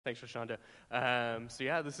Thanks, Rashonda.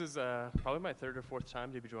 This is probably my third or fourth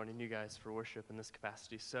time to be joining you guys for worship in this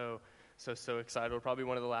capacity. So excited. Probably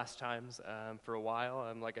one of the last times for a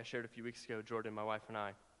while. Like I shared a few weeks ago, Jordan, my wife, and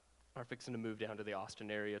I are fixing to move down to the Austin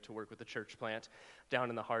area to work with the church plant down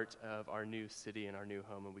in the heart of our new city and our new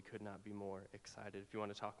home, and we could not be more excited. If you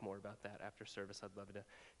want to talk more about that after service, I'd love to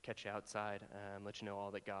catch you outside and let you know all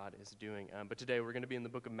that God is doing. But today we're going to be in the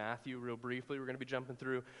book of Matthew real briefly. We're going to be jumping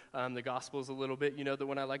through the Gospels a little bit. You know that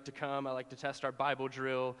when I like to come, I like to test our Bible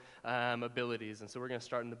drill abilities, and so we're going to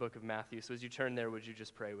start in the book of Matthew. So as you turn there, would you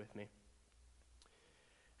just pray with me?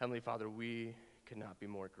 Heavenly Father, we could not be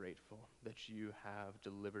more grateful that you have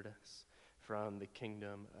delivered us from the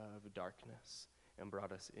kingdom of darkness and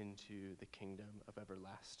brought us into the kingdom of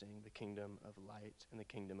everlasting, the kingdom of light, and the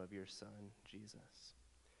kingdom of your Son, Jesus.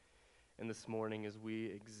 And this morning, as we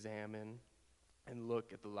examine and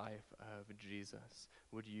look at the life of Jesus,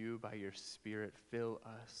 would you, by your Spirit, fill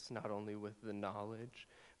us not only with the knowledge,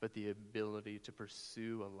 but the ability to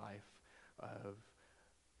pursue a life of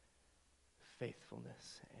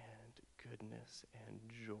faithfulness and goodness and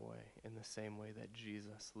joy in the same way that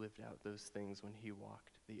Jesus lived out those things when he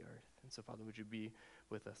walked the earth. And so, Father, would you be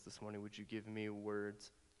with us this morning? Would you give me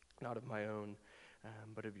words, not of my own,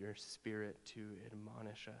 but of your Spirit to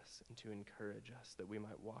admonish us and to encourage us that we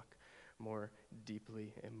might walk more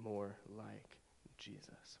deeply and more like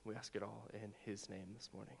Jesus. We ask it all in his name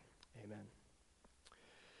this morning. Amen.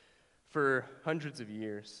 For hundreds of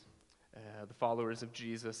years, the followers of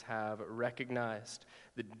Jesus have recognized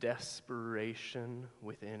the desperation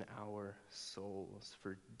within our souls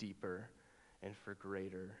for deeper and for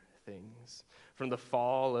greater things. From the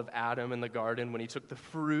fall of Adam in the garden, when he took the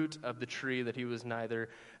fruit of the tree that he was neither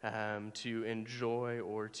to enjoy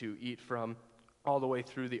or to eat from, all the way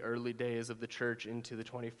through the early days of the church into the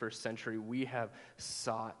 21st century, we have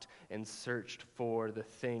sought and searched for the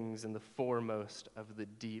things in the foremost of the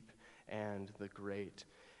deep and the great.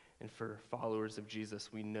 And for followers of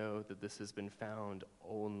Jesus, we know that this has been found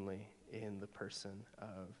only in the person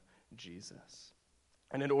of Jesus.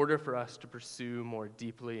 And in order for us to pursue more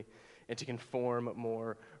deeply and to conform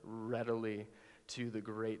more readily to the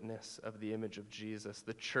greatness of the image of Jesus,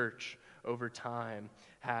 the church over time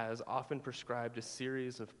has often prescribed a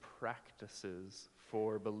series of practices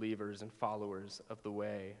for believers and followers of the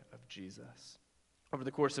way of Jesus. Over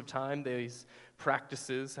the course of time, these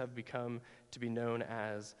practices have become to be known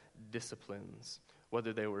as disciplines.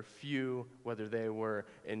 Whether they were few, whether they were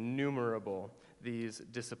innumerable, these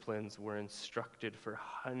disciplines were instructed for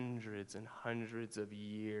hundreds and hundreds of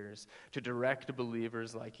years to direct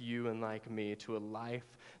believers like you and like me to a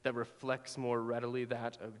life that reflects more readily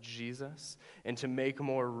that of Jesus and to make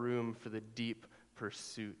more room for the deep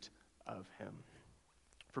pursuit of him.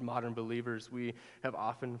 For modern believers, we have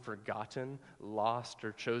often forgotten, lost,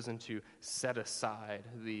 or chosen to set aside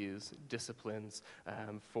these disciplines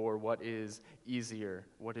for what is easier,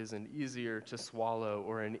 what is an easier to swallow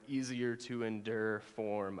or an easier to endure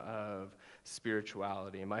form of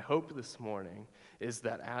spirituality. And my hope this morning is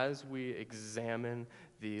that as we examine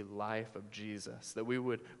the life of Jesus, that we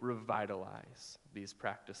would revitalize these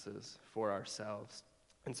practices for ourselves.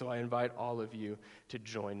 And so I invite all of you to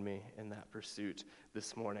join me in that pursuit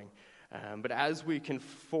this morning. But as we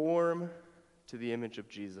conform to the image of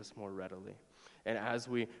Jesus more readily, and as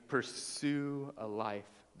we pursue a life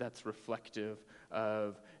that's reflective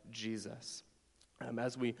of Jesus,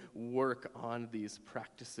 as we work on these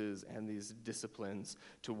practices and these disciplines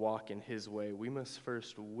to walk in his way, we must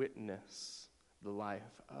first witness the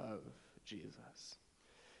life of Jesus.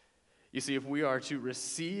 You see, if we are to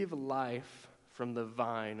receive life from the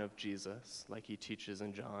vine of Jesus, like he teaches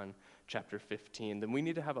in John chapter 15, then we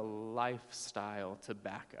need to have a lifestyle to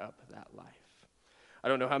back up that life. I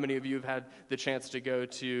don't know how many of you have had the chance to go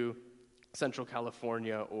to Central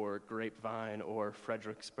California or Grapevine or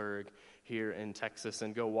Fredericksburg here in Texas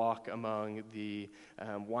and go walk among the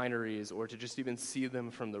wineries or to just even see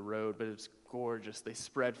them from the road, but it's gorgeous. They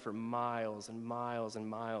spread for miles and miles and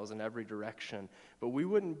miles in every direction, but we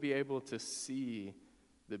wouldn't be able to see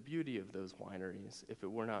the beauty of those wineries if it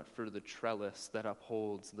were not for the trellis that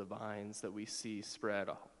upholds the vines that we see spread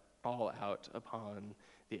all out upon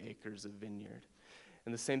the acres of vineyard.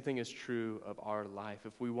 And the same thing is true of our life.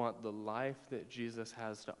 If we want the life that Jesus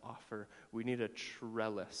has to offer, we need a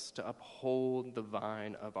trellis to uphold the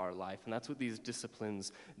vine of our life. And that's what these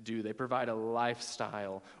disciplines do. They provide a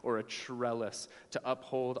lifestyle or a trellis to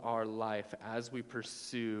uphold our life as we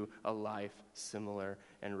pursue a life similar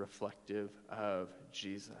and reflective of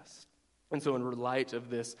Jesus. And so in light of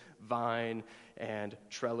this vine and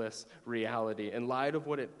trellis reality, in light of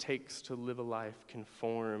what it takes to live a life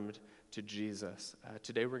conformed to Jesus.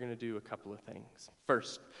 Today we're going to do a couple of things.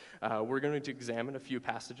 First, we're going to examine a few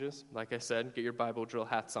passages. Like I said, get your Bible drill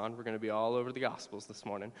hats on. We're going to be all over the Gospels this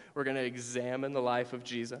morning. We're going to examine the life of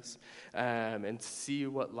Jesus and see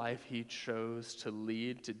what life he chose to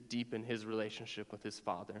lead to deepen his relationship with his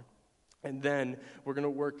Father. And then we're going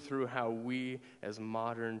to work through how we, as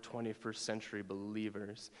modern 21st century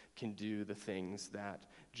believers, can do the things that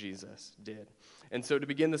Jesus did. And so to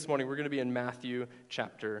begin this morning, we're going to be in Matthew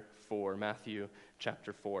chapter 4. Matthew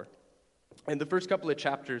chapter 4. In the first couple of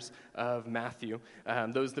chapters of Matthew,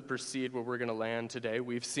 those that precede where we're going to land today,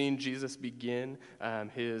 we've seen Jesus begin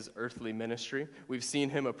his earthly ministry. We've seen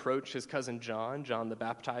him approach his cousin John the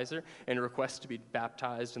Baptizer, and request to be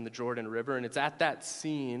baptized in the Jordan River. And it's at that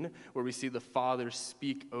scene where we see the Father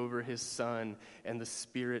speak over his Son and the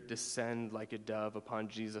Spirit descend like a dove upon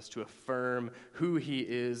Jesus to affirm who he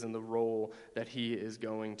is and the role that he is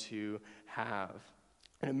going to have.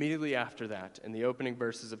 And immediately after that, in the opening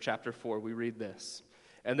verses of chapter 4, we read this.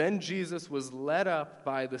 And then Jesus was led up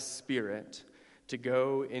by the Spirit to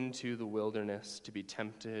go into the wilderness to be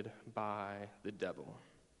tempted by the devil.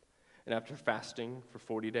 And after fasting for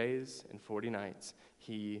 40 days and 40 nights,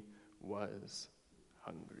 he was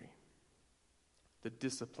hungry. The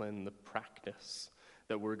discipline, the practice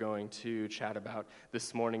that we're going to chat about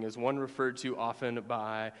this morning is one referred to often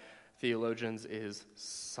by theologians is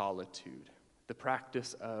solitude. The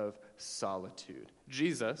practice of solitude.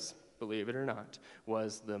 Jesus, believe it or not,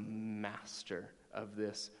 was the master of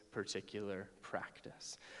this particular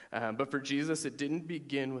practice. But for Jesus, it didn't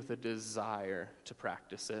begin with a desire to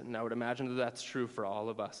practice it. And I would imagine that that's true for all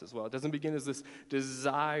of us as well. It doesn't begin as this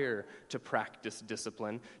desire to practice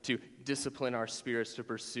discipline, to discipline our spirits to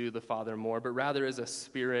pursue the Father more, but rather as a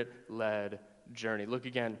Spirit-led journey. Look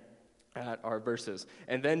again at our verses.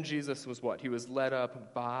 And then Jesus was what? He was led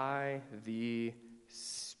up by the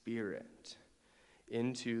Spirit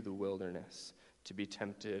into the wilderness to be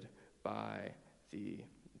tempted by the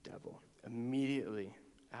devil. Immediately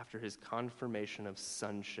after his confirmation of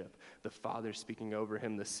sonship, the Father speaking over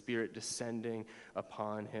him, the Spirit descending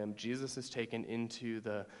upon him, Jesus is taken into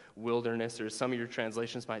the wilderness, or some of your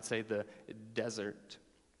translations might say the desert,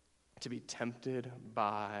 to be tempted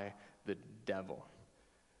by the devil.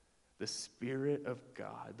 The Spirit of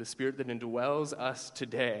God, the Spirit that indwells us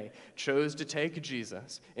today, chose to take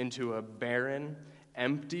Jesus into a barren,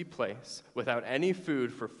 empty place without any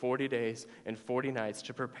food for 40 days and 40 nights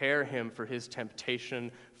to prepare him for his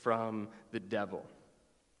temptation from the devil.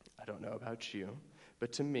 I don't know about you,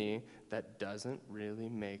 but to me, that doesn't really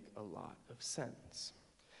make a lot of sense.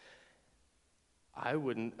 I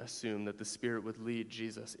wouldn't assume that the Spirit would lead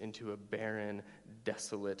Jesus into a barren,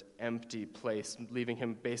 desolate, empty place, leaving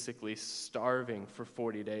him basically starving for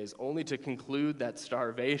 40 days, only to conclude that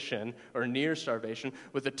starvation, or near starvation,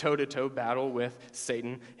 with a toe-to-toe battle with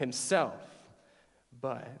Satan himself.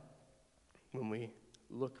 But when we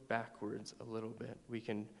look backwards a little bit, we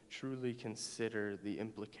can truly consider the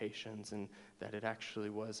implications and that it actually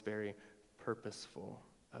was very purposeful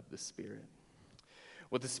of the Spirit.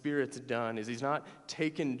 What the Spirit's done is he's not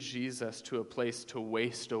taken Jesus to a place to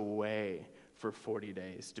waste away for 40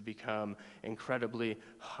 days, to become incredibly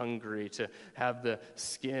hungry, to have the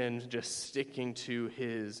skin just sticking to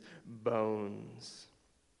his bones.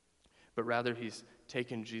 But rather, he's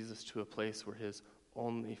taken Jesus to a place where his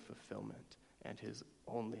only fulfillment and his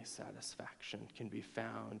only satisfaction can be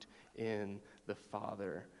found in the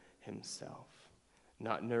Father himself.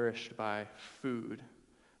 Not nourished by food,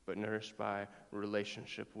 but nourished by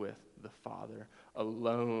relationship with the Father,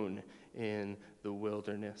 alone in the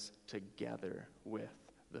wilderness, together with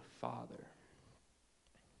the Father.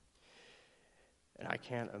 And I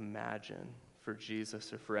can't imagine for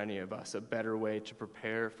Jesus or for any of us a better way to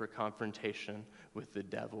prepare for confrontation with the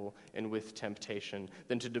devil and with temptation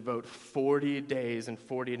than to devote 40 days and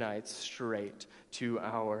 40 nights straight to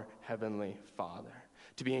our Heavenly Father.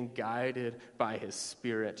 To being guided by his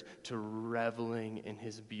Spirit, to reveling in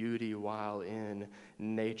his beauty while in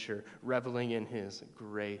nature, reveling in his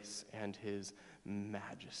grace and his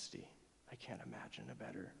majesty. I can't imagine a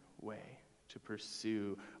better way to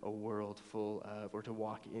pursue a world full of, or to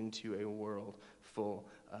walk into a world full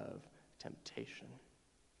of temptation.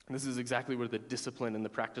 This is exactly where the discipline and the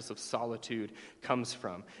practice of solitude comes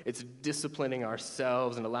from. It's disciplining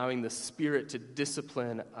ourselves and allowing the Spirit to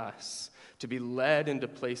discipline us, to be led into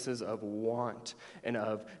places of want and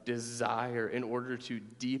of desire in order to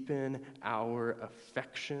deepen our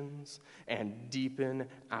affections and deepen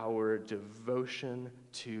our devotion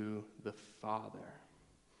to the Father.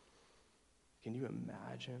 Can you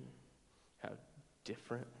imagine how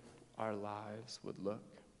different our lives would look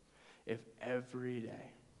if every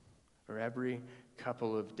day, or every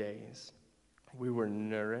couple of days, we were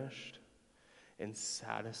nourished and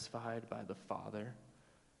satisfied by the Father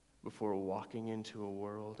before walking into a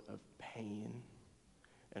world of pain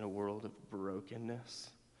and a world of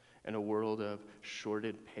brokenness and a world of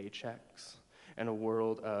shorted paychecks and a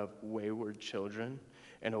world of wayward children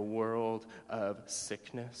and a world of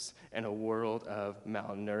sickness and a world of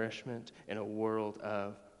malnourishment and a world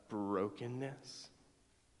of brokenness.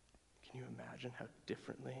 Can you imagine how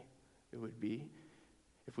differently it would be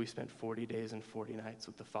if we spent 40 days and 40 nights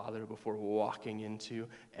with the Father before walking into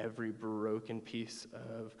every broken piece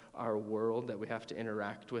of our world that we have to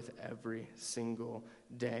interact with every single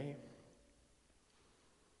day?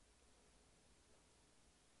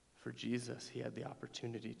 For Jesus, he had the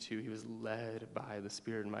opportunity to. He was led by the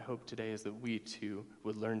Spirit. And my hope today is that we too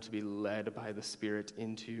would learn to be led by the Spirit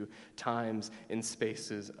into times and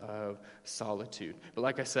spaces of solitude. But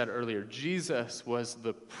like I said earlier, Jesus was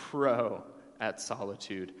the pro at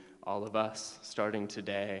solitude. All of us, starting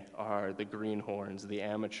today, are the greenhorns, the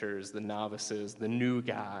amateurs, the novices, the new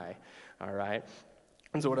guy, all right?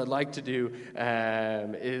 And so what I'd like to do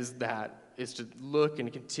is to look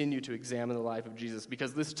and continue to examine the life of Jesus,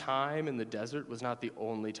 because this time in the desert was not the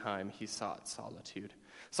only time he sought solitude.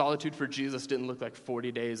 Solitude for Jesus didn't look like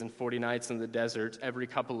 40 days and 40 nights in the desert every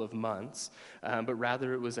couple of months, but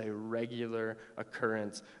rather it was a regular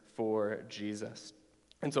occurrence for Jesus.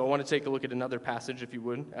 And so I want to take a look at another passage, if you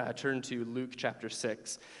would. Turn to Luke chapter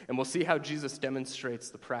 6, and we'll see how Jesus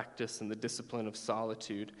demonstrates the practice and the discipline of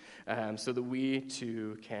solitude so that we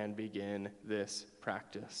too can begin this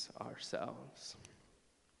practice ourselves.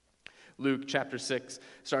 Luke chapter 6,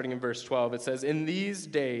 starting in verse 12, it says, "In these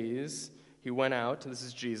days he went out," this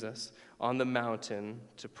is Jesus, "on the mountain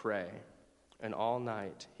to pray, and all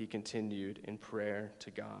night he continued in prayer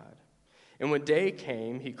to God. And when day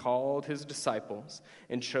came, he called his disciples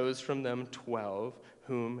and chose from them 12,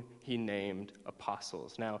 whom he named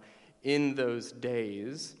apostles." Now, in those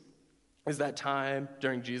days is that time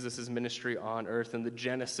during Jesus' ministry on earth and the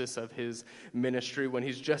genesis of his ministry when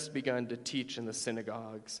he's just begun to teach in the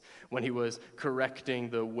synagogues, when he was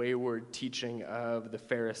correcting the wayward teaching of the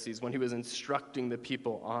Pharisees, when he was instructing the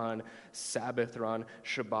people on Sabbath or on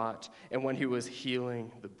Shabbat, and when he was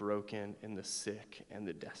healing the broken and the sick and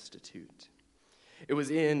the destitute. It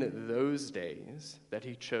was in those days that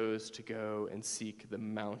he chose to go and seek the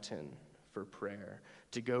mountain for prayer,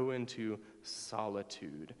 to go into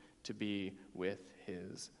solitude, to be with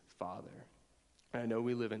his Father. And I know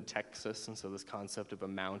we live in Texas, and so this concept of a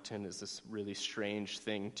mountain is this really strange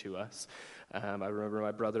thing to us. I remember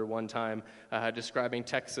my brother one time describing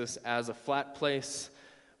Texas as a flat place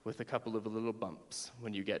with a couple of little bumps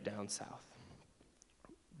when you get down south.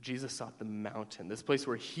 Jesus sought the mountain, this place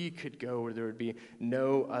where he could go, where there would be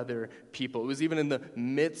no other people. It was even in the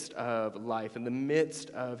midst of life, in the midst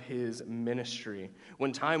of his ministry,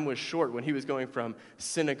 when time was short, when he was going from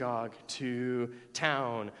synagogue to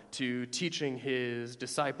town, to teaching his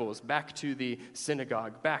disciples, back to the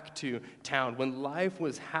synagogue, back to town. When life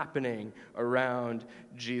was happening around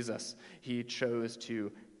Jesus, he chose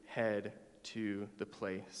to head to the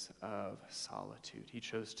place of solitude. He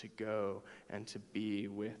chose to go and to be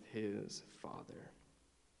with his Father.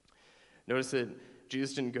 Notice that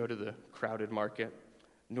Jesus didn't go to the crowded market,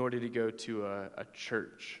 nor did he go to a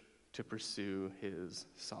church to pursue his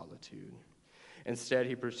solitude. Instead,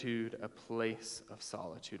 he pursued a place of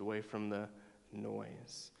solitude, away from the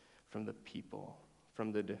noise, from the people,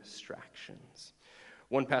 from the distractions.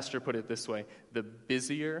 One pastor put it this way: the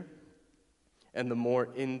busier and the more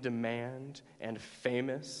in demand and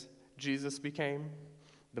famous Jesus became,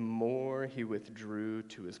 the more he withdrew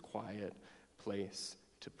to his quiet place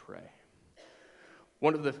to pray.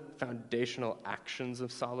 One of the foundational actions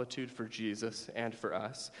of solitude for Jesus and for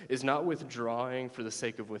us is not withdrawing for the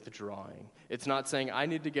sake of withdrawing. It's not saying, I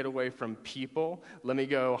need to get away from people. Let me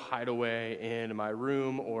go hide away in my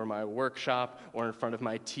room or my workshop or in front of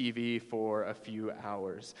my TV for a few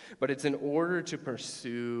hours. But it's in order to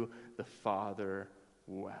pursue the Father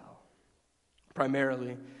well.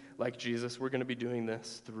 Primarily, like Jesus, we're going to be doing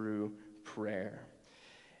this through prayer.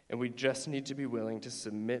 And we just need to be willing to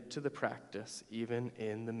submit to the practice even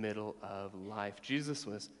in the middle of life. Jesus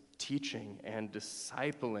was teaching and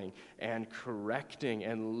discipling and correcting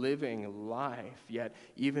and living life, yet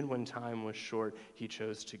even when time was short, he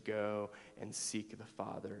chose to go and seek the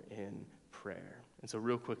Father in prayer. And so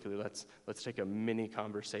real quickly, let's take a mini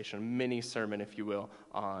conversation, a mini sermon, if you will,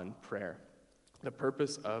 on prayer. The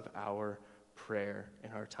purpose of our prayer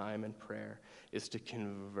and our time in prayer is to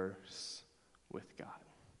converse with God,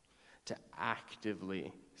 to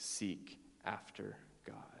actively seek after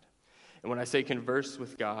God. And when I say converse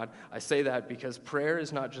with God, I say that because prayer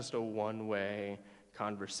is not just a one-way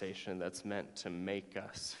conversation that's meant to make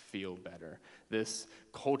us feel better. This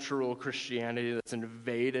cultural Christianity that's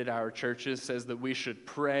invaded our churches says that we should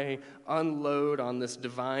pray, unload on this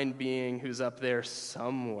divine being who's up there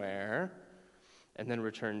somewhere, and then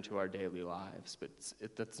return to our daily lives. But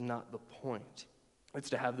that's not the point. It's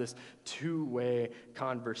to have this two-way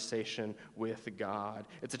conversation with God.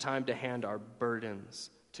 It's a time to hand our burdens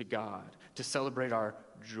to God, to celebrate our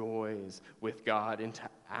joys with God, and to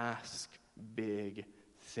ask big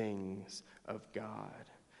things of God,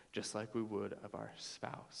 just like we would of our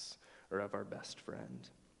spouse or of our best friend.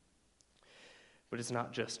 But it's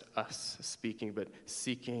not just us speaking, but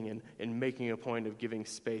seeking and making a point of giving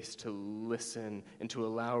space to listen and to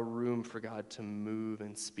allow room for God to move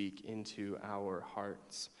and speak into our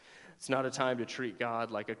hearts. It's not a time to treat God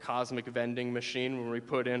like a cosmic vending machine when we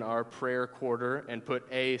put in our prayer quarter and put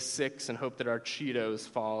A6 and hope that our Cheetos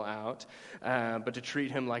fall out, but to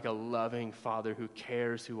treat him like a loving Father who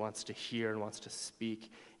cares, who wants to hear and wants to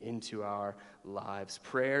speak into our lives.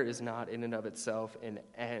 Prayer is not in and of itself an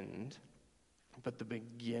end, but the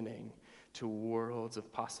beginning to worlds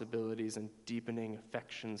of possibilities and deepening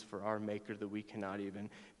affections for our Maker that we cannot even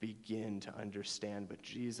begin to understand, but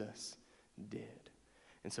Jesus did.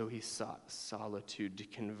 And so he sought solitude to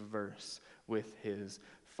converse with his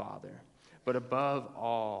Father. But above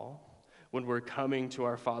all, when we're coming to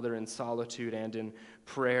our Father in solitude and in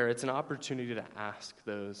prayer, it's an opportunity to ask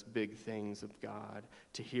those big things of God,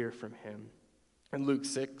 to hear from him. In Luke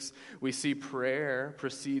 6, we see prayer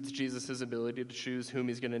precedes Jesus' ability to choose whom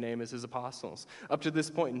he's going to name as his apostles. Up to this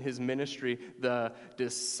point in his ministry, the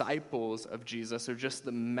disciples of Jesus are just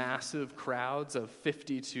the massive crowds of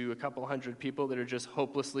 50 to a couple hundred people that are just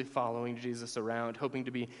hopelessly following Jesus around, hoping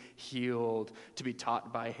to be healed, to be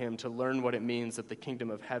taught by him, to learn what it means that the kingdom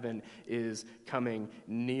of heaven is coming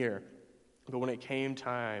near. But when it came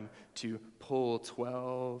time to pull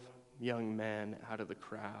 12 young men out of the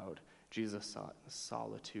crowd, Jesus sought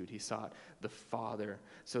solitude. He sought the Father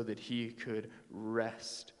so that he could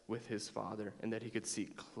rest with his Father and that he could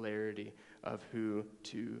seek clarity of who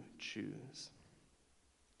to choose.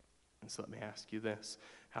 And so let me ask you this.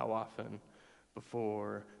 How often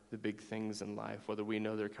before the big things in life, whether we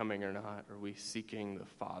know they're coming or not, are we seeking the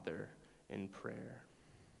Father in prayer?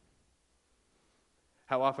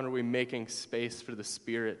 How often are we making space for the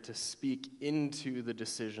Spirit to speak into the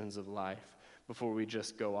decisions of life before we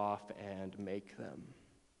just go off and make them?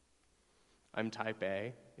 I'm type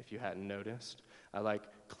A, if you hadn't noticed. I like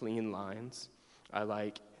clean lines. I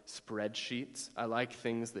like spreadsheets. I like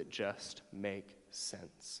things that just make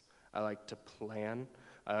sense. I like to plan.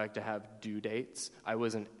 I like to have due dates. I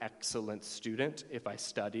was an excellent student if I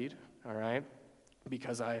studied, all right?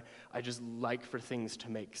 Because I just like for things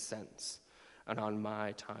to make sense and on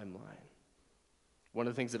my timeline. One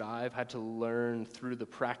of the things that I've had to learn through the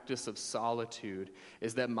practice of solitude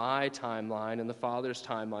is that my timeline and the Father's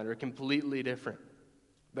timeline are completely different.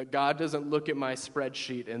 But God doesn't look at my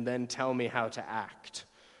spreadsheet and then tell me how to act.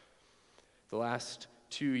 The last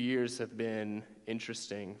 2 years have been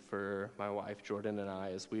interesting for my wife, Jordan, and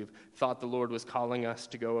I, as we've thought the Lord was calling us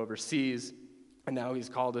to go overseas. And now he's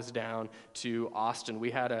called us down to Austin. We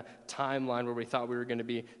had a timeline where we thought we were going to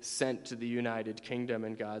be sent to the United Kingdom,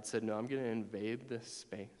 and God said, no, I'm going to invade this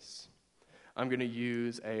space. I'm going to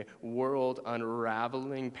use a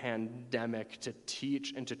world-unraveling pandemic to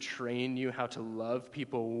teach and to train you how to love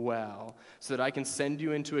people well so that I can send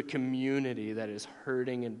you into a community that is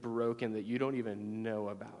hurting and broken that you don't even know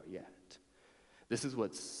about yet. This is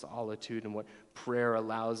what solitude and what prayer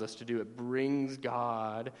allows us to do. It brings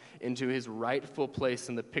God into his rightful place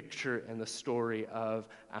in the picture and the story of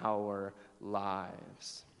our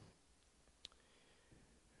lives.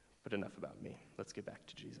 But enough about me. Let's get back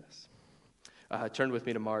to Jesus. Turn with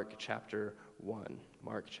me to Mark chapter 1.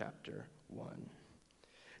 Mark chapter 1.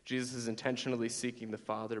 Jesus is intentionally seeking the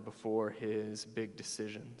Father before his big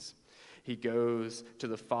decisions. He goes to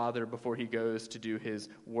the Father before he goes to do his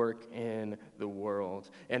work in the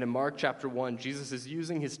world. And in Mark chapter 1, Jesus is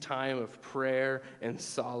using his time of prayer and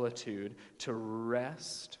solitude to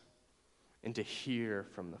rest and to hear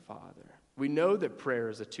from the Father. We know that prayer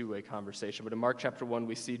is a two-way conversation, but in Mark chapter 1,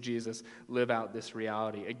 we see Jesus live out this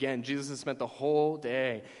reality. Again, Jesus has spent the whole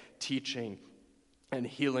day teaching and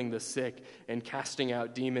healing the sick and casting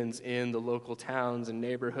out demons in the local towns and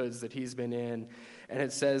neighborhoods that he's been in. And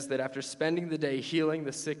it says that after spending the day healing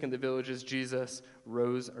the sick in the villages, Jesus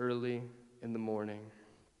rose early in the morning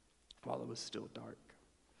while it was still dark.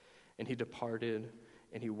 And he departed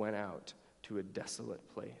and he went out to a desolate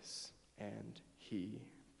place and he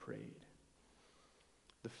prayed.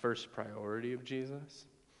 The first priority of Jesus,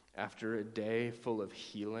 after a day full of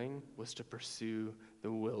healing, was to pursue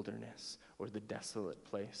the wilderness or the desolate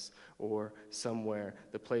place or somewhere,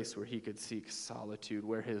 the place where he could seek solitude,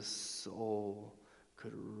 where his soul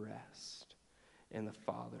could rest in the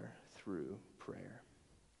Father through prayer.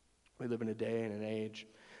 We live in a day and an age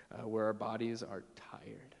where our bodies are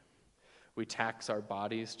tired. We tax our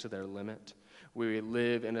bodies to their limit. We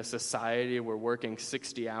live in a society where working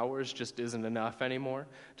 60 hours just isn't enough anymore,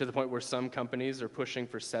 to the point where some companies are pushing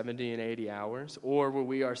for 70 and 80 hours, or where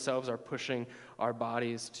we ourselves are pushing our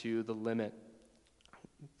bodies to the limit.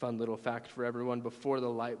 Fun little fact for everyone, before the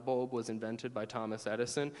light bulb was invented by Thomas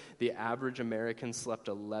Edison, the average American slept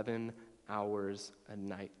 11 hours a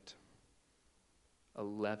night.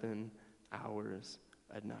 11 hours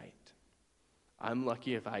a night. I'm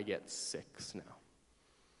lucky if I get 6 now.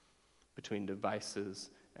 Between devices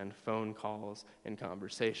and phone calls and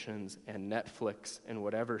conversations and Netflix and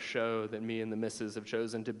whatever show that me and the missus have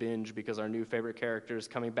chosen to binge because our new favorite character is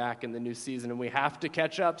coming back in the new season and we have to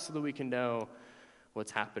catch up so that we can know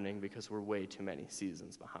what's happening because we're way too many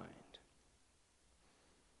seasons behind.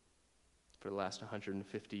 For the last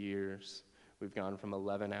 150 years, we've gone from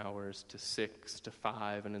 11 hours to 6 to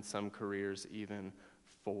 5, and in some careers even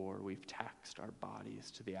 4. We've taxed our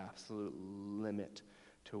bodies to the absolute limit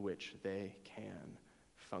to which they can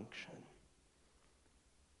function.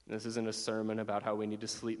 This isn't a sermon about how we need to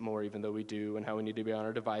sleep more even though we do, and how we need to be on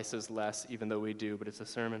our devices less even though we do, but it's a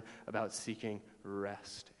sermon about seeking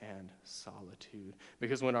rest and solitude.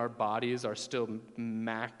 Because when our bodies are still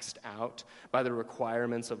maxed out by the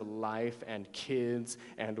requirements of life and kids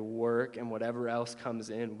and work and whatever else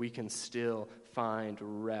comes in, we can still find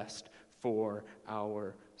rest for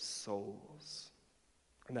our souls.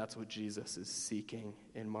 And that's what Jesus is seeking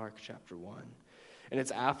in Mark chapter 1. And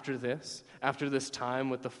it's after this time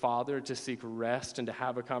with the Father to seek rest and to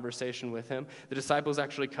have a conversation with him, the disciples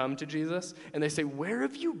actually come to Jesus and they say, "Where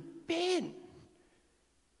have you been?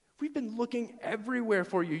 We've been looking everywhere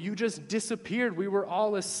for you. You just disappeared. We were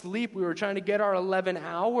all asleep. We were trying to get our 11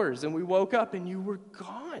 hours and we woke up and you were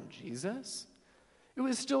gone, Jesus. It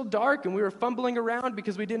was still dark and we were fumbling around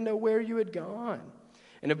because we didn't know where you had gone."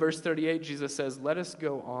 And in verse 38, Jesus says, "Let us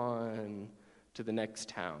go on to the next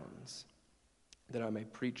towns, that I may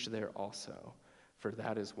preach there also, for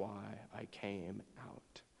that is why I came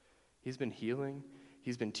out." He's been healing.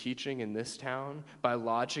 He's been teaching in this town. By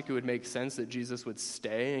logic, it would make sense that Jesus would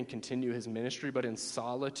stay and continue his ministry, but in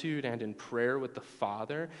solitude and in prayer with the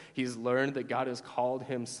Father, he's learned that God has called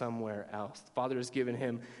him somewhere else. The Father has given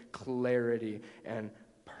him clarity and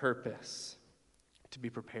purpose to be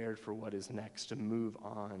prepared for what is next, to move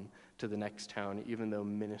on to the next town, even though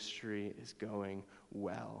ministry is going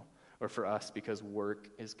well. Or for us, because work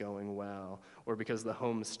is going well, or because the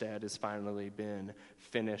homestead has finally been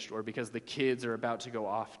finished, or because the kids are about to go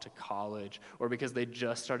off to college, or because they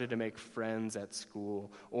just started to make friends at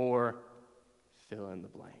school, or fill in the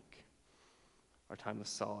blank. Our time of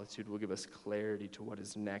solitude will give us clarity to what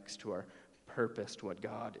is next, to our purpose, to what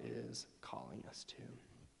God is calling us to.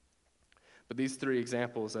 But these 3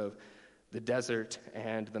 examples of the desert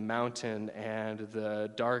and the mountain and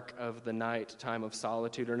the dark of the night time of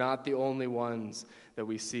solitude are not the only ones that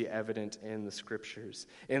we see evident in the scriptures.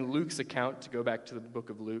 In Luke's account, to go back to the book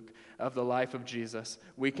of Luke, of the life of Jesus,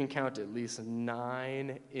 we can count at least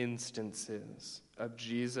 9 instances of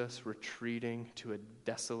Jesus retreating to a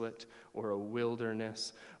desolate or a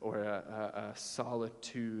wilderness or a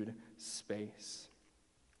solitude space.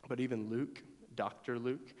 But even Luke, Dr.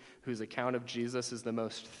 Luke, whose account of Jesus is the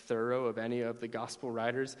most thorough of any of the gospel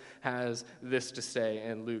writers, has this to say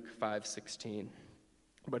in Luke 5:16.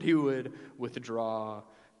 "But he would withdraw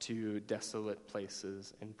to desolate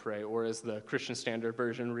places and pray." Or as the Christian Standard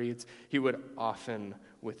Version reads, he would often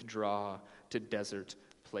withdraw to desert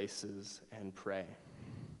places and pray.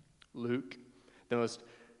 Luke, the most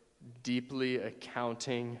deeply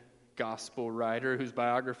accounting gospel writer whose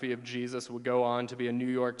biography of Jesus would go on to be a New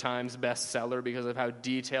York Times bestseller because of how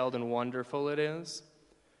detailed and wonderful it is,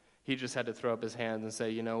 he just had to throw up his hands and say,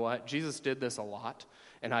 "You know what? Jesus did this a lot,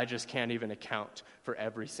 and I just can't even account for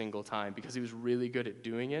every single time," because he was really good at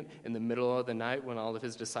doing it in the middle of the night when all of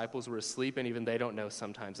his disciples were asleep, and even they don't know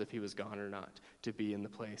sometimes if he was gone or not, to be in the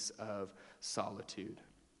place of solitude.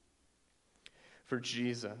 For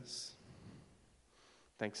Jesus,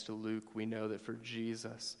 thanks to Luke, we know that for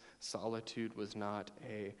Jesus, solitude was not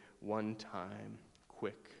a one-time,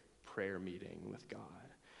 quick prayer meeting with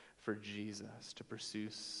God. For Jesus, to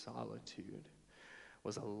pursue solitude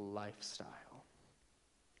was a lifestyle,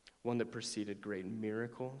 one that preceded great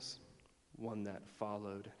miracles, one that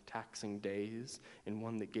followed taxing days, and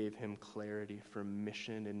one that gave him clarity for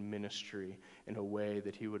mission and ministry in a way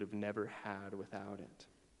that he would have never had without it.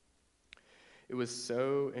 It was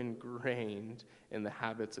so ingrained in the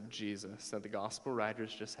habits of Jesus that the gospel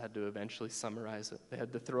writers just had to eventually summarize it. They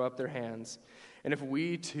had to throw up their hands. And if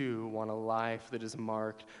we too want a life that is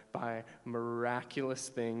marked by miraculous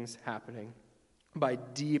things happening, by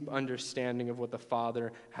deep understanding of what the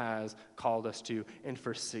Father has called us to, and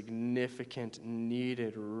for significant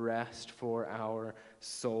needed rest for our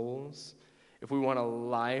souls, if we want a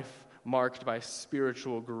life marked by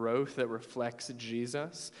spiritual growth that reflects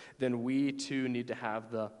Jesus, then we too need to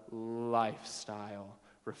have the lifestyle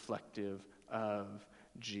reflective of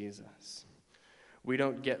Jesus. We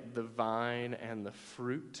don't get the vine and the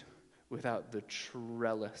fruit without the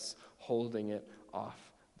trellis holding it off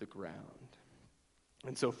the ground.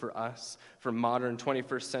 And so for us, for modern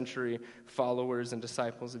 21st century followers and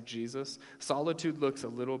disciples of Jesus, solitude looks a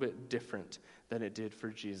little bit different than it did for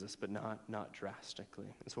Jesus, but not drastically.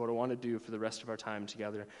 And so what I want to do for the rest of our time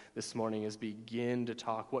together this morning is begin to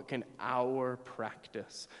talk, what can our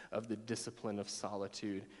practice of the discipline of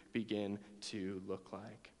solitude begin to look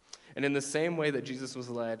like? And in the same way that Jesus was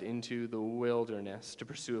led into the wilderness to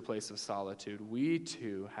pursue a place of solitude, we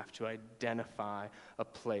too have to identify a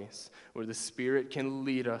place where the Spirit can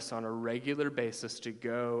lead us on a regular basis to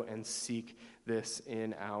go and seek this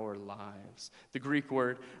in our lives. The Greek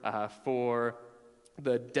word for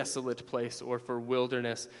the desolate place or for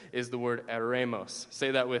wilderness is the word eremos.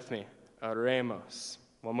 Say that with me. Eremos.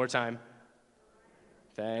 One more time.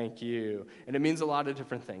 Thank you. And it means a lot of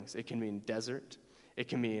different things. It can mean desert. It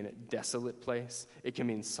can mean a desolate place. It can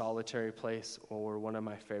mean solitary place. Or one of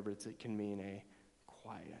my favorites, it can mean a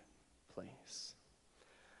quiet place.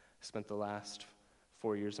 I spent the last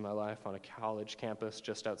 4 years of my life on a college campus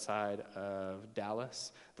just outside of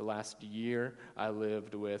Dallas. The last year, I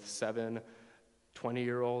lived with 7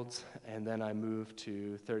 20-year-olds, and then I moved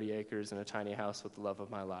to 30 acres in a tiny house with the love of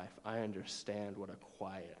my life. I understand what a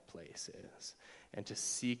quiet place is, and to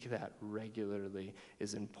seek that regularly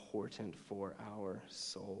is important for our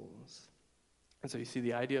souls. And so you see,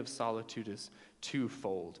 the idea of solitude is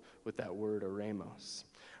twofold with that word eremos.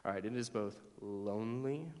 All right, it is both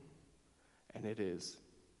lonely and it is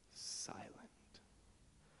silent.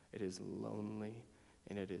 It is lonely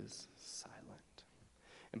and it is silent.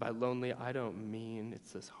 And by lonely, I don't mean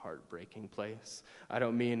it's this heartbreaking place. I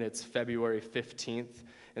don't mean it's February 15th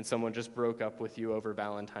and someone just broke up with you over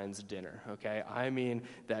Valentine's dinner, okay? I mean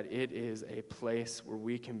that it is a place where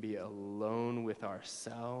we can be alone with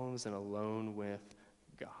ourselves and alone with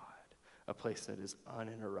God. A place that is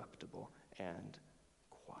uninterruptible and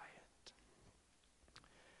quiet.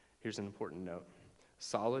 Here's an important note.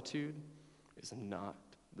 Solitude is not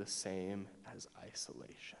the same as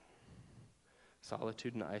isolation.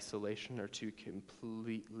 Solitude and isolation are two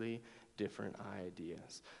completely different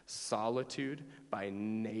ideas. Solitude, by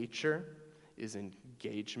nature, is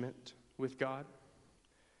engagement with God.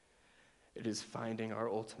 It is finding our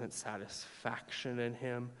ultimate satisfaction in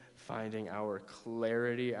Him, finding our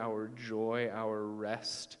clarity, our joy, our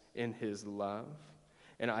rest in His love.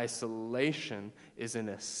 And isolation is an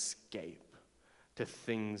escape to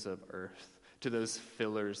things of earth, to those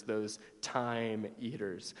fillers, those time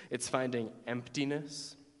eaters. It's finding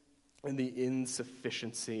emptiness in the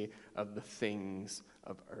insufficiency of the things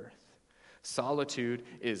of earth. Solitude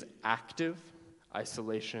is active,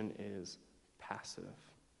 isolation is passive.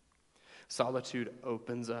 Solitude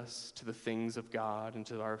opens us to the things of God and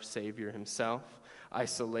to our Savior Himself.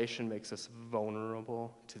 Isolation makes us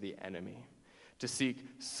vulnerable to the enemy. To seek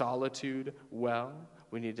solitude well,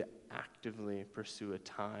 we need to actively pursue a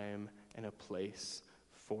time and a place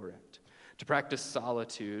for it. To practice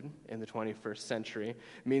solitude in the 21st century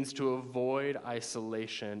means to avoid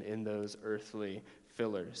isolation in those earthly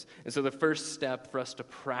fillers. And so the first step for us to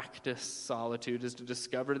practice solitude is to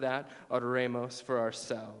discover that eremos for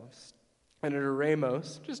ourselves. And at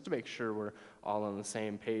eremos, just to make sure we're all on the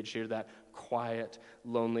same page here, that quiet,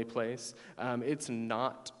 lonely place, it's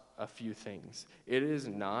not a few things. It is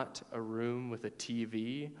not a room with a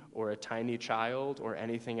TV or a tiny child or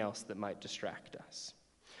anything else that might distract us.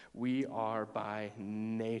 We are by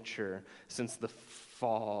nature, since the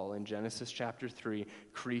fall in Genesis chapter 3,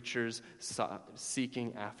 creatures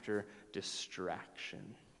seeking after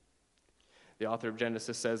distraction. The author of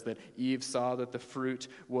Genesis says that Eve saw that the fruit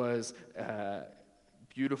was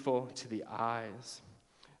beautiful to the eyes,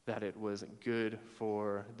 that it was good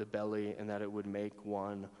for the belly, and that it would make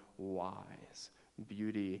one wise.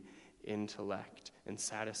 Beauty intellect, and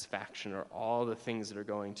satisfaction are all the things that are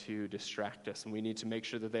going to distract us, and we need to make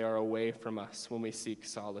sure that they are away from us when we seek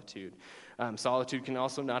solitude. Solitude can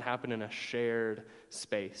also not happen in a shared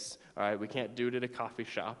space. All right, we can't do it at a coffee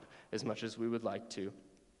shop as much as we would like to,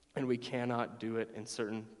 and we cannot do it in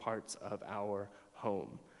certain parts of our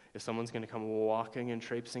home. If someone's going to come walking and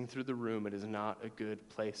traipsing through the room, it is not a good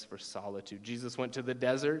place for solitude. Jesus went to the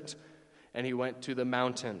desert, and he went to the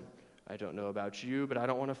mountain. I don't know about you, but I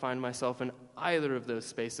don't want to find myself in either of those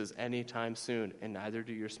spaces anytime soon, and neither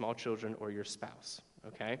do your small children or your spouse,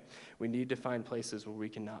 okay? We need to find places where we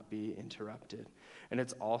cannot be interrupted. And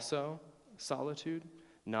it's also, solitude,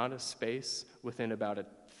 not a space within about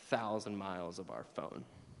 1,000 miles of our phone.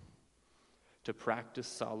 To practice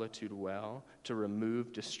solitude well, to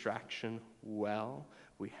remove distraction well,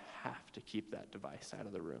 we have to keep that device out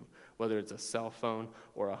of the room. Whether it's a cell phone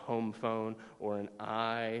or a home phone or an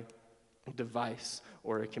device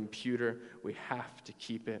or a computer, we have to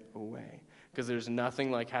keep it away. Because there's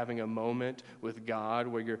nothing like having a moment with God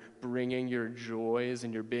where you're bringing your joys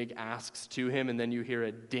and your big asks to him, and then you hear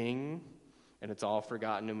a ding, and it's all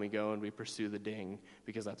forgotten, and we go and we pursue the ding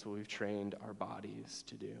because that's what we've trained our bodies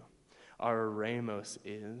to do. Our Ramos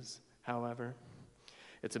is, however,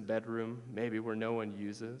 it's a bedroom maybe where no one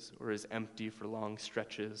uses or is empty for long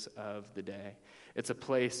stretches of the day. It's a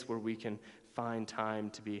place where we can find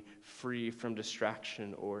time to be free from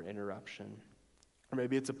distraction or interruption. Or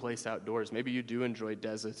maybe it's a place outdoors. Maybe you do enjoy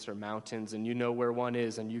deserts or mountains and you know where one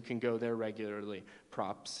is and you can go there regularly.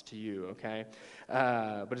 Props to you, okay?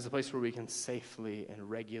 But it's a place where we can safely and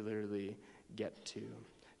regularly get to.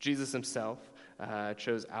 Jesus himself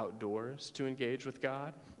chose outdoors to engage with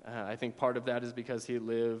God. I think part of that is because he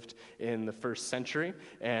lived in the first century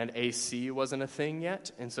and AC wasn't a thing yet,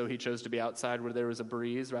 and so he chose to be outside where there was a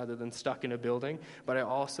breeze rather than stuck in a building. But I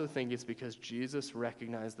also think it's because Jesus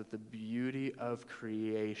recognized that the beauty of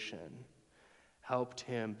creation helped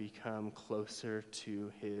him become closer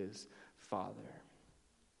to his Father.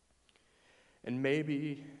 And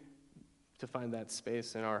maybe to find that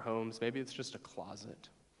space in our homes, maybe it's just a closet.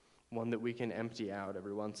 One that we can empty out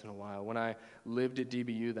every once in a while. When I lived at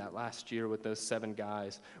DBU that last year with those 7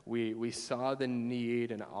 guys, we saw the need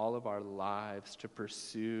in all of our lives to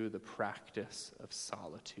pursue the practice of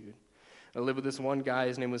solitude. I lived with this one guy,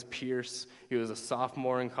 his name was Pierce. He was a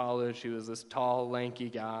sophomore in college. He was this tall, lanky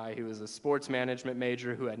guy. He was a sports management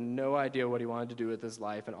major who had no idea what he wanted to do with his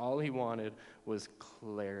life, and all he wanted was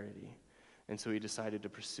clarity. And so he decided to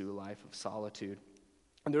pursue a life of solitude.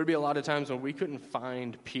 And there would be a lot of times when we couldn't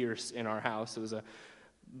find Pierce in our house. It was a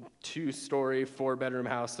 2-story, 4-bedroom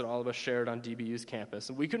house that all of us shared on DBU's campus.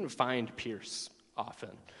 And we couldn't find Pierce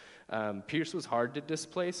often. Pierce was hard to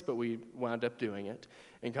displace, but we wound up doing it.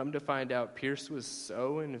 And come to find out, Pierce was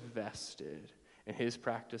so invested in his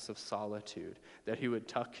practice of solitude that he would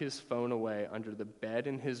tuck his phone away under the bed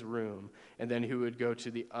in his room, and then he would go to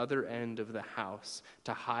the other end of the house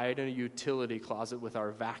to hide in a utility closet with our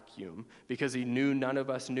vacuum because he knew none of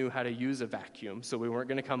us knew how to use a vacuum, so we weren't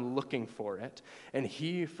going to come looking for it. And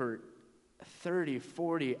he, for 30,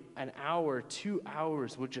 40, an hour, 2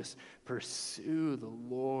 hours, would just pursue the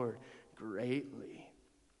Lord greatly.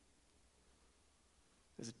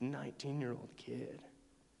 This 19-year-old kid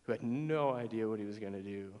who had no idea what he was going to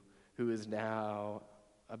do, who is now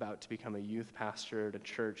about to become a youth pastor at a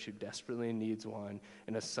church who desperately needs one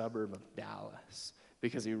in a suburb of Dallas,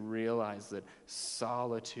 because he realized that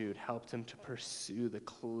solitude helped him to pursue the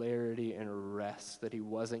clarity and rest that he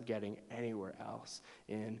wasn't getting anywhere else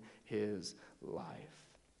in his life.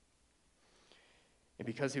 And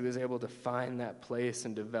because he was able to find that place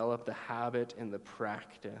and develop the habit and the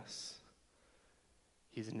practice,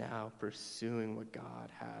 he's now pursuing what God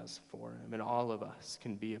has for him. And all of us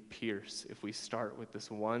can be a Pierce if we start with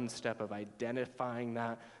this one step of identifying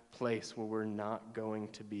that place where we're not going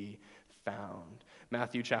to be found.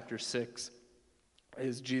 Matthew chapter 6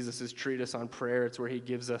 is Jesus' treatise on prayer. It's where he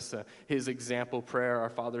gives us his example prayer, our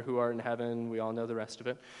Father who art in heaven. We all know the rest of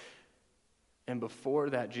it. And before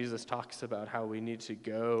that, Jesus talks about how we need to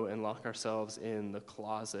go and lock ourselves in the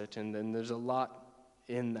closet. And then there's a lot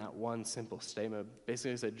in that one simple statement.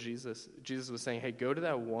 Basically, he said Jesus was saying, hey, go to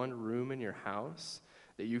that one room in your house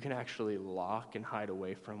that you can actually lock and hide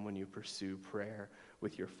away from when you pursue prayer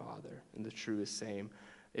with your Father. And the true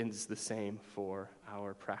is the same for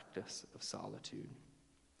our practice of solitude.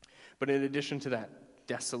 But in addition to that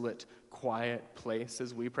desolate, quiet place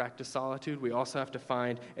as we practice solitude, we also have to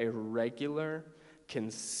find a regular,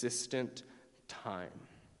 consistent time.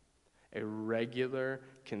 A regular,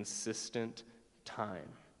 consistent time.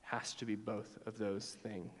 has to be both of those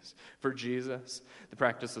things. For Jesus, the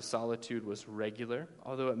practice of solitude was regular,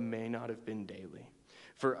 although it may not have been daily.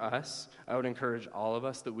 For us, I would encourage all of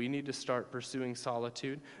us that we need to start pursuing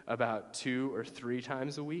solitude about 2 or 3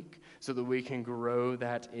 times a week so that we can grow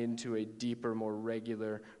that into a deeper, more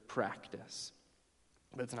regular practice.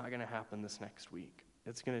 But it's not going to happen this next week.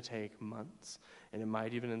 It's going to take months, and it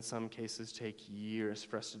might even in some cases take years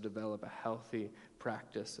for us to develop a healthy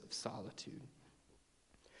practice of solitude.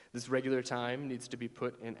 This regular time needs to be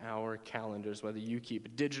put in our calendars, whether you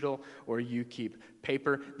keep digital or you keep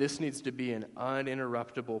paper. This needs to be an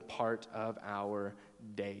uninterruptible part of our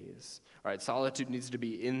days. All right, solitude needs to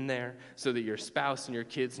be in there so that your spouse and your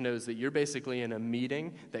kids knows that you're basically in a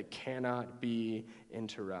meeting that cannot be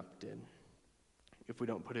interrupted. If we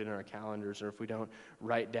don't put it in our calendars or if we don't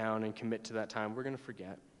write down and commit to that time, we're going to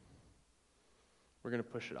forget. We're going to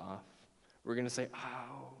push it off. We're going to say,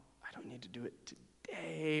 oh, I don't need to do it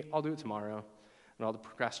today. I'll do it tomorrow. And all the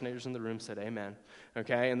procrastinators in the room said amen.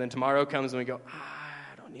 Okay, and then tomorrow comes and we go,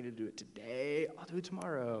 I don't need to do it today. I'll do it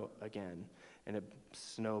tomorrow again. And it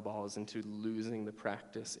snowballs into losing the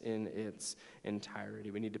practice in its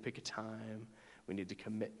entirety. We need to pick a time. We need to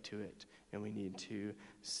commit to it. And we need to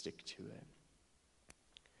stick to it.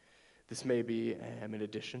 This may be in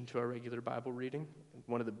addition to our regular Bible reading.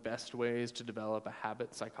 One of the best ways to develop a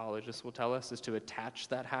habit, psychologists will tell us, is to attach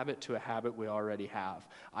that habit to a habit we already have.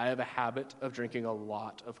 I have a habit of drinking a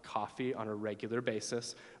lot of coffee on a regular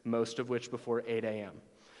basis, most of which before 8 a.m.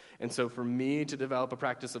 And so for me to develop a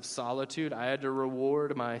practice of solitude, I had to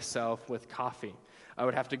reward myself with coffee. I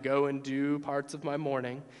would have to go and do parts of my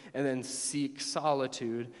morning and then seek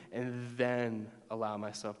solitude and then allow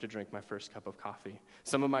myself to drink my first cup of coffee.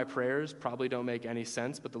 Some of my prayers probably don't make any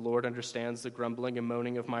sense, but the Lord understands the grumbling and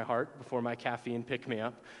moaning of my heart before my caffeine pick me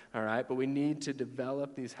up, all right? But we need to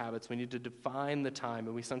develop these habits. We need to define the time,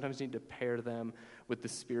 and we sometimes need to pair them with the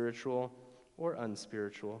spiritual or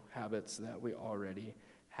unspiritual habits that we already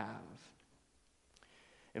have.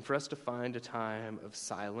 And for us to find a time of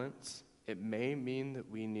silence, it may mean that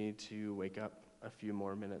we need to wake up a few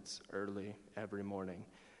more minutes early every morning.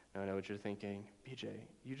 Now, I know what you're thinking. BJ,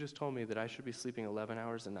 you just told me that I should be sleeping 11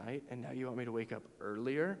 hours a night, and now you want me to wake up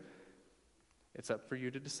earlier? It's up for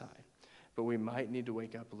you to decide. But we might need to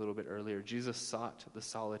wake up a little bit earlier. Jesus sought the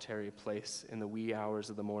solitary place in the wee hours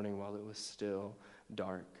of the morning while it was still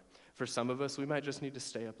dark. For some of us, we might just need to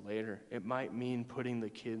stay up later. It might mean putting the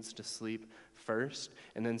kids to sleep first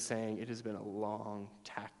and then saying, it has been a long,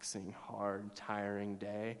 taxing, hard, tiring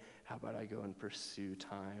day. How about I go and pursue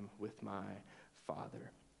time with my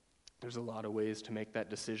Father? There's a lot of ways to make that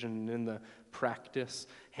decision. And in the practice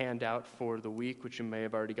handout for the week, which you may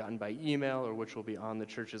have already gotten by email or which will be on the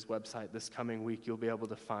church's website this coming week, you'll be able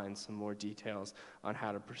to find some more details on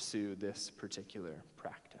how to pursue this particular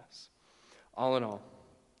practice. All in all,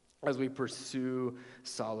 as we pursue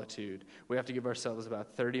solitude, we have to give ourselves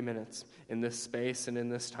about 30 minutes in this space and in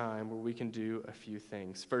this time where we can do a few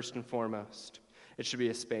things. First and foremost, it should be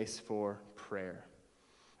a space for prayer.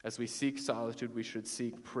 As we seek solitude, we should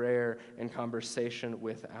seek prayer and conversation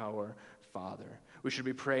with our Father. We should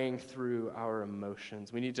be praying through our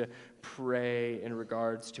emotions. We need to pray in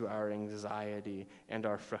regards to our anxiety and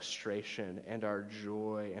our frustration and our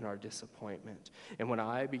joy and our disappointment. And when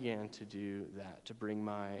I began to do that, to bring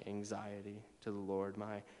my anxiety to the Lord,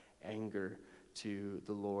 my anger to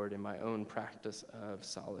the Lord in my own practice of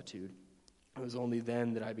solitude, it was only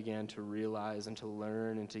then that I began to realize and to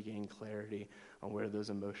learn and to gain clarity on where those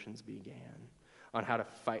emotions began, on how to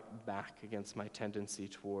fight back against my tendency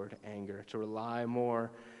toward anger, to rely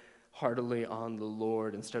more heartily on the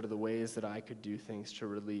Lord instead of the ways that I could do things to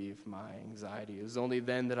relieve my anxiety. It was only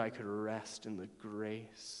then that I could rest in the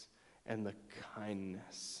grace and the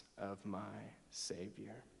kindness of my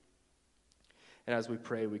Savior. And as we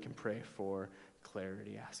pray, we can pray for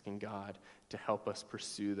clarity, asking God to help us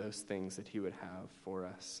pursue those things that He would have for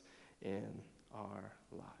us in our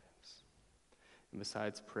lives. And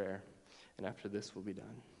besides prayer, and after this we'll be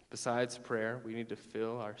done, besides prayer, we need to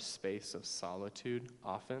fill our space of solitude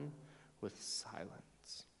often with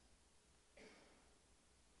silence.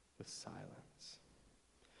 With silence.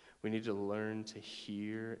 We need to learn to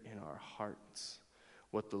hear in our hearts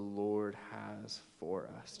what the Lord has for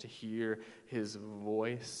us, to hear His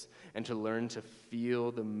voice, and to learn to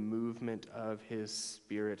feel the movement of His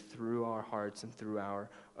Spirit through our hearts and through our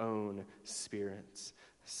own spirits.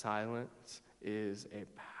 Silence is a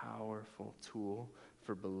powerful tool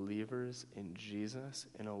for believers in Jesus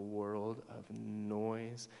in a world of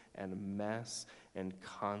noise and mess and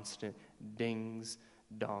constant dings,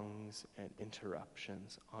 dongs, and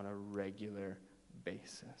interruptions on a regular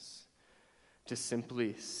basis. to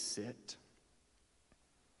simply sit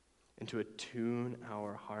and to attune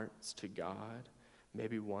our hearts to God,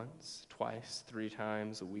 maybe once, twice, 3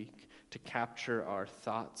 times a week, to capture our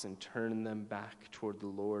thoughts and turn them back toward the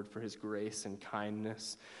Lord for his grace and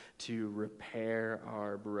kindness, to repair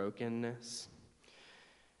our brokenness.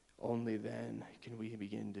 Only then can we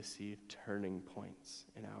begin to see turning points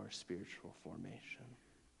in our spiritual formation.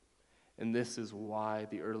 And this is why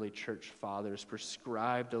the early church fathers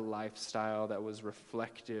prescribed a lifestyle that was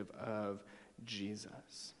reflective of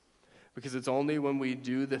Jesus. Because it's only when we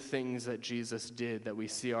do the things that Jesus did that we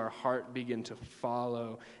see our heart begin to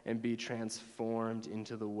follow and be transformed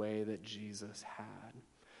into the way that Jesus had.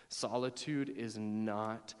 Solitude is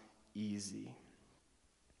not easy.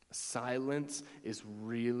 Silence is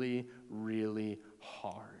really, really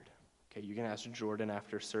hard. Okay, you can ask Jordan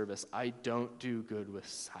after service. I don't do good with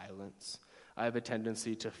silence. I have a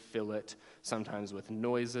tendency to fill it sometimes with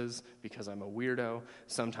noises because I'm a weirdo,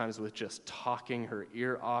 sometimes with just talking her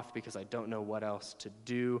ear off because I don't know what else to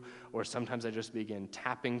do, or sometimes I just begin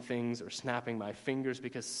tapping things or snapping my fingers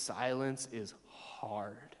because silence is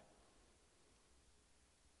hard.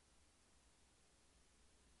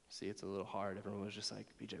 See, it's a little hard. Everyone was just like,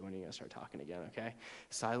 BJ, when are you going to start talking again, okay?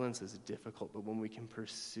 Silence is difficult, but when we can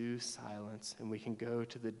pursue silence and we can go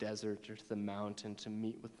to the desert or to the mountain to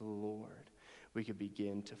meet with the Lord, we can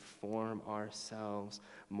begin to form ourselves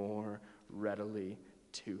more readily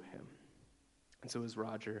to him. And so as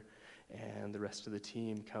Roger and the rest of the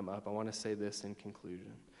team come up, I want to say this in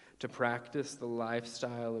conclusion. To practice the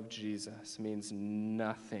lifestyle of Jesus means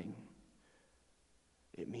nothing.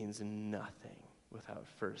 It means nothing without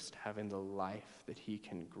first having the life that he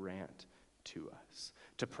can grant to us.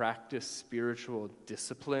 To practice spiritual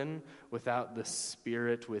discipline without the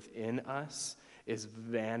Spirit within us is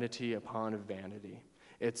vanity upon vanity.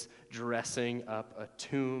 It's dressing up a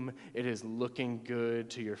tomb. It is looking good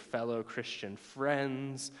to your fellow Christian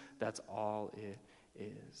friends. That's all it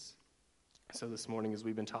is. So this morning, as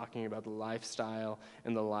we've been talking about the lifestyle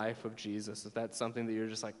and the life of Jesus, if that's something that you're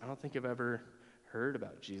just like, I don't think I've ever heard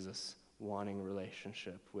about Jesus wanting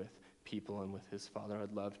relationship with people and with his Father,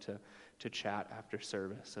 I'd love to chat after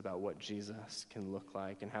service about what Jesus can look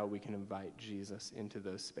like and how we can invite Jesus into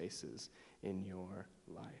those spaces in your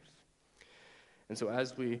life. And so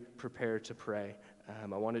as we prepare to pray, I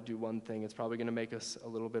want to do one thing. It's probably going to make us a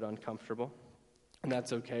little bit uncomfortable. And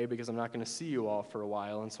that's okay, because I'm not going to see you all for a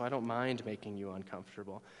while, and so I don't mind making you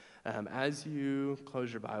uncomfortable. As you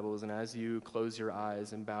close your Bibles and as you close your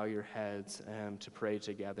eyes and bow your heads to pray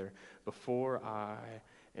together, before I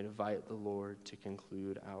invite the Lord to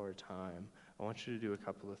conclude our time, I want you to do a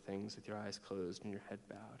couple of things with your eyes closed and your head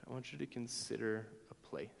bowed. I want you to consider a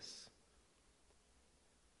place.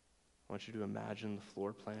 I want you to imagine the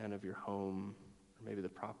floor plan of your home, or maybe the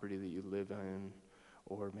property that you live in,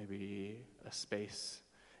 or maybe a space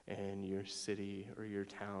in your city or your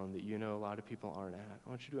town that you know a lot of people aren't at. I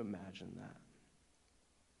want you to imagine that.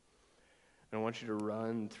 And I want you to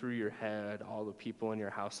run through your head all the people in your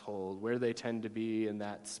household, where they tend to be in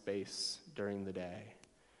that space during the day.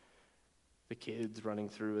 The kids running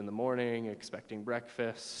through in the morning, expecting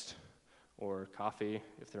breakfast or coffee,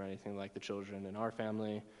 if they're anything like the children in our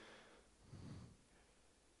family.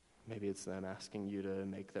 Maybe it's them asking you to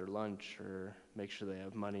make their lunch or make sure they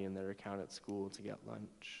have money in their account at school to get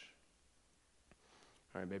lunch.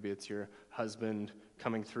 All right, maybe it's your husband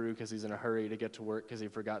coming through because he's in a hurry to get to work because he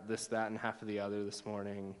forgot this, that, and half of the other this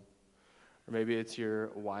morning. Or maybe it's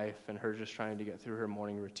your wife and her just trying to get through her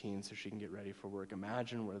morning routine so she can get ready for work.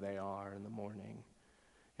 Imagine where they are in the morning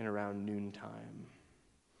and around noontime.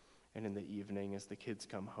 And in the evening, as the kids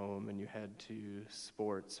come home and you head to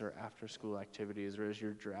sports or after-school activities, or as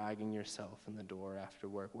you're dragging yourself in the door after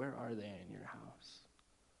work, where are they in your house?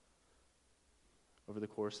 Over the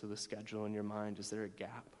course of the schedule in your mind, is there a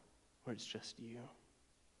gap where it's just you?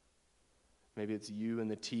 Maybe it's you and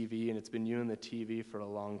the TV, and it's been you and the TV for a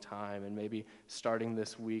long time, and maybe starting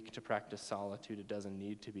this week to practice solitude, it doesn't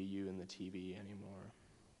need to be you and the TV anymore.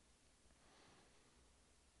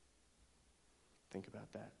 Think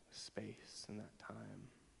about that space and that time.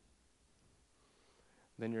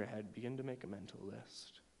 Then your head, begin to make a mental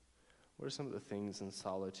list. What are some of the things in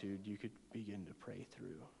solitude you could begin to pray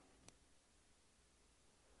through?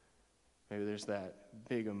 Maybe there's that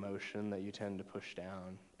big emotion that you tend to push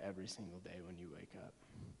down every single day when you wake up.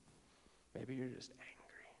 Maybe you're just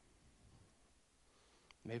angry.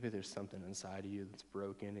 Maybe there's something inside of you that's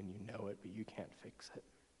broken and you know it, but you can't fix it.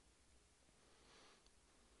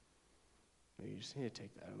 Maybe you just need to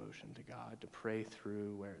take that emotion to God, to pray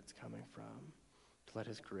through where it's coming from, to let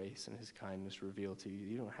his grace and his kindness reveal to you.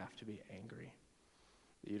 You don't have to be angry.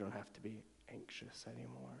 You don't have to be anxious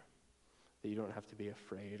anymore, that you don't have to be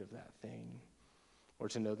afraid of that thing, or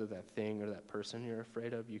to know that that thing or that person you're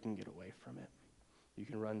afraid of, you can get away from it. You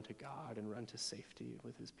can run to God and run to safety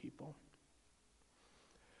with his people.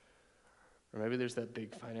 Or maybe there's that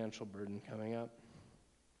big financial burden coming up.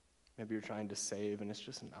 Maybe you're trying to save and it's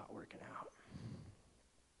just not working out.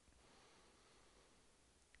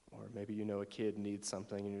 Or maybe you know a kid needs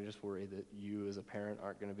something and you're just worried that you as a parent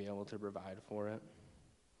aren't going to be able to provide for it.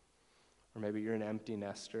 Or maybe you're an empty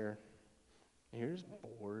nester and you're just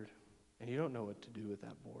bored and you don't know what to do with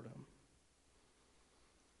that boredom.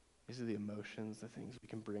 These are the emotions, the things we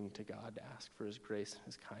can bring to God to ask for his grace and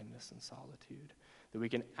his kindness and solitude. That we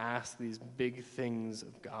can ask these big things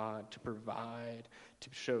of God to provide, to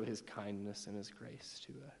show his kindness and his grace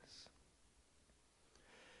to us.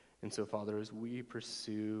 And so, Father, as we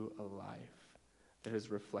pursue a life that is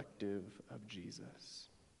reflective of Jesus,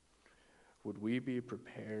 would we be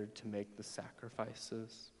prepared to make the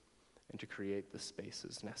sacrifices and to create the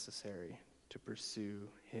spaces necessary to pursue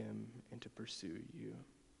him and to pursue you?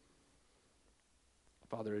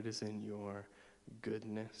 Father, it is in your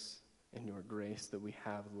goodness and your grace that we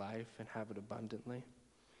have life and have it abundantly.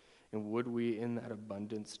 And would we, in that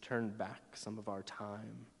abundance, turn back some of our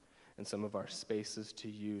time and some of our spaces to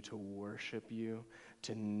you, to worship you,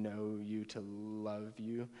 to know you, to love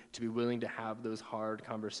you, to be willing to have those hard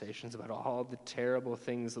conversations about all the terrible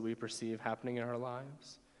things that we perceive happening in our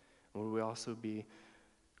lives? And would we also be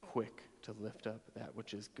quick to lift up that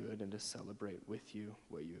which is good and to celebrate with you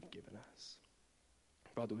what you have given us?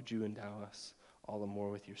 Father, would you endow us all the more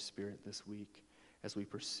with your Spirit this week as we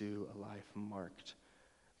pursue a life marked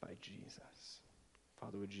by Jesus?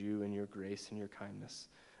 Father, would you in your grace and your kindness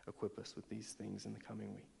equip us with these things in the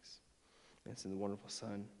coming weeks? And it's in the wonderful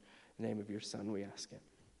Son, in the name of your Son, we ask it.